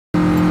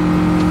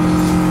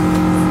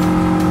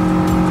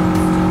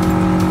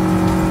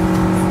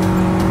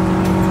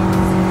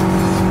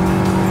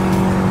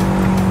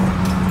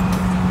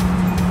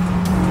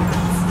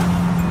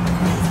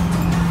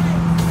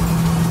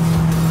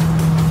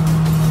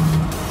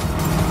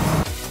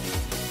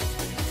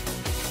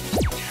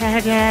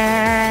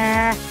Iya.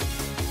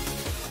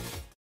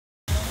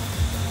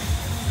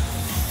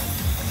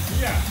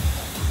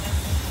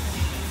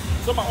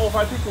 Có mặc ô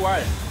phai thích của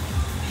ai?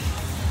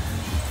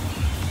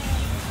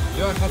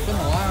 Yo, thật cái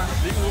hổ à?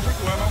 Đi mua thích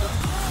của em không?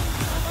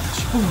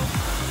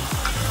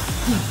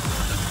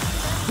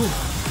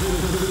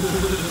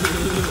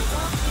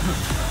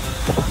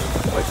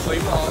 Phải xí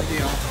mà gì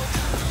không?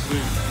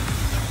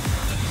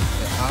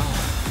 Để tháo.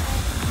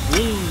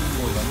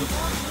 Ngồi vào nước.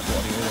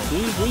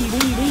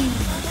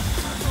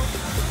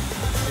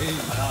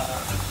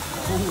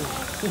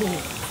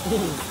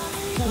 Bung.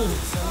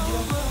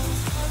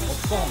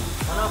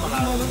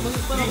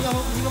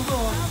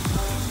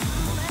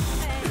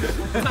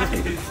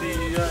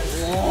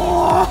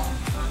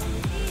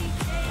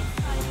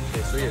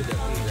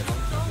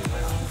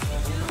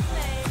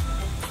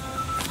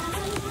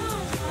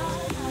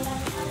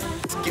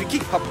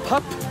 Kick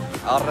pop.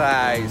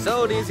 Alright,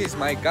 so this is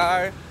my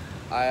car.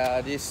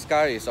 This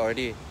car is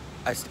already.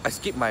 I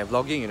skip my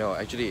vlogging, you know,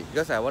 actually,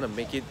 because I want to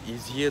make it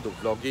easier to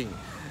vlogging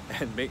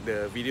and make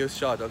the videos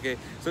short. Okay,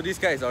 so this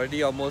car is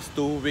already almost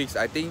 2 weeks.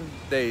 I think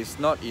there is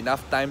not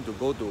enough time to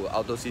go to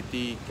Auto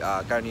City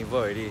Carnival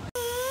already.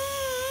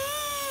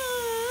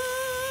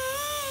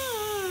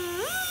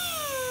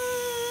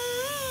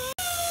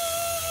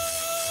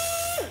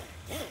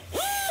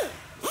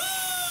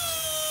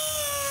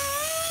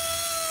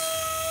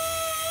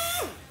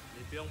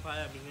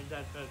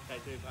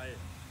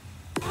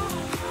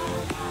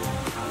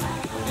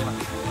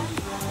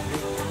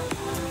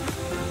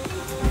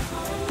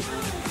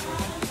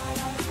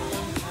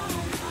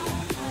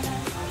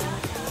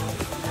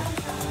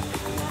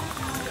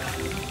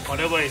 Còn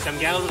đâu vậy, xem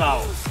ghé đâu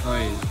đâu?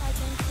 Rồi,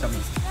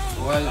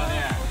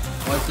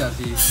我这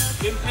是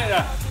點睇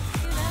啊？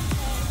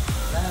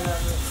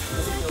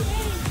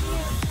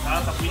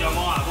打10倍有冇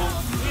啊？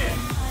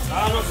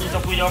打咗20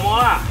倍有冇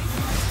啦？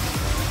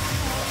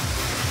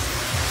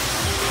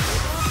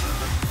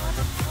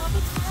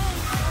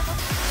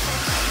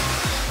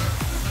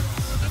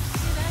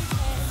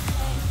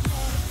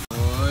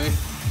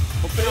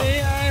我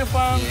被爱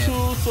放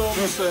出终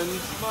身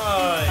爱。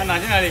他哪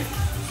去哪里？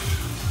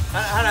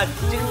他哪进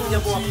新加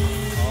坡？哦。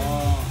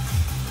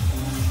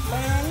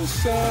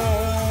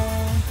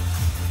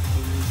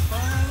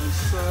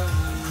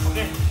OK。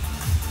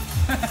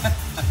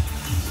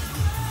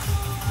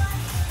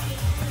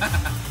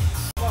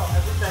哇，还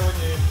是在我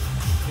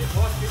你播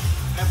去，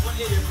还播你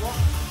播。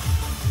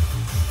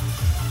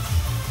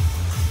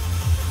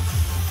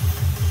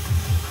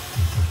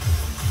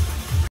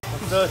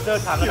这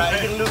场的来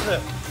一定路是。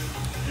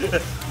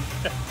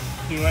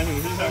挺完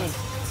挺身上。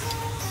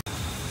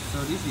So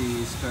this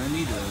is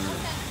currently the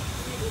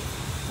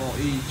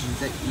 4A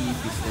GZE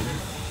piston,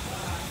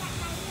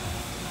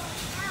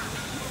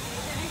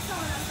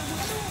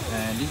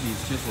 and this is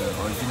just the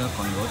original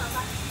convert.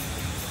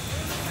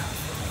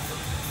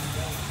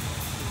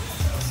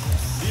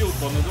 你有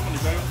短的这么你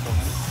不要用短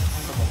的，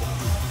这么工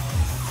具，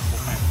我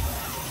看。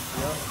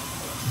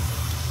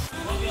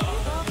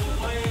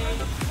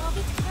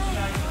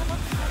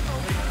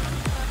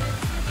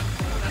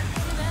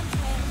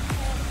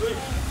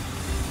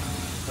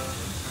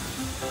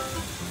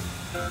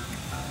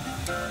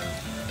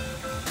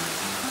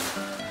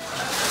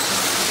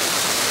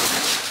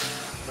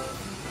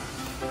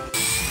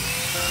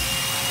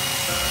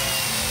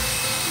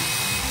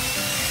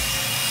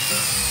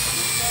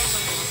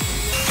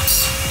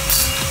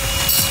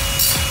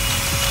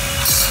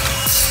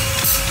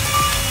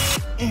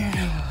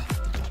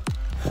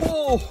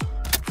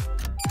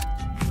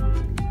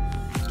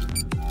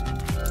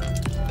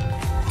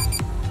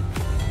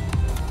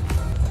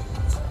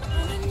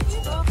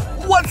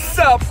What's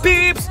up,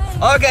 peeps?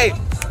 Okay,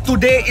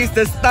 today is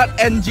the start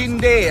engine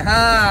day.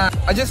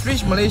 I just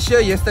reached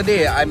Malaysia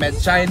yesterday. I'm at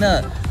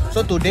China,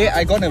 so today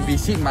I gonna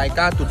visit my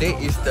car. Today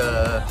is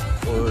the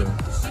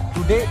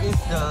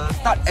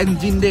start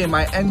engine day.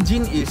 My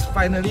engine is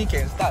finally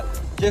can start.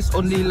 Just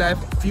only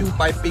left few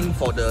piping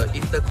for the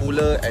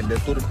intercooler and the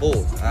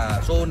turbo.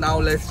 So now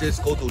let's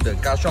just go to the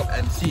car shop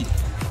and see.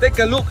 Take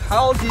a look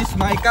how is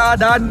my car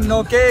done.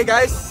 Okay,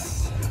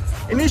 guys.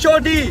 Ini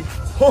Shodi.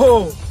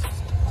 Ho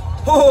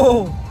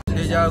ho.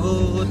 Deja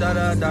vu. Da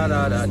da da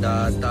da da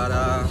da da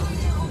da.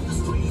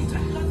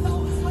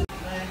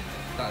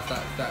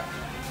 Start.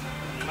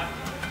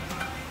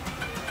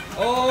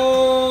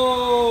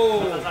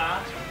 Oh.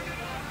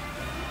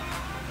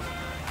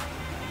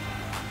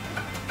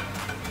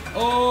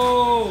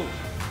 Oh.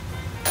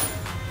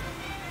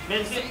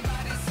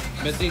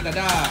 Mesin tak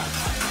ada.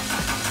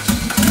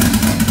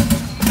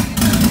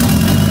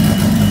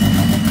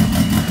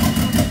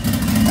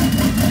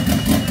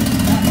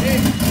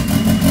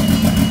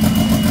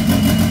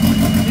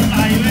 Ni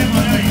tayo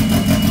mo na.